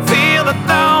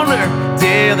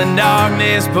the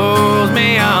darkness pulls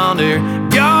me under.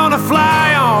 Gonna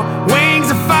fly on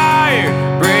wings of fire,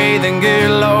 breathing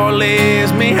good Lord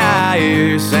lifts me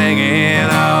higher, singing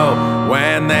oh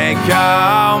when they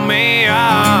call.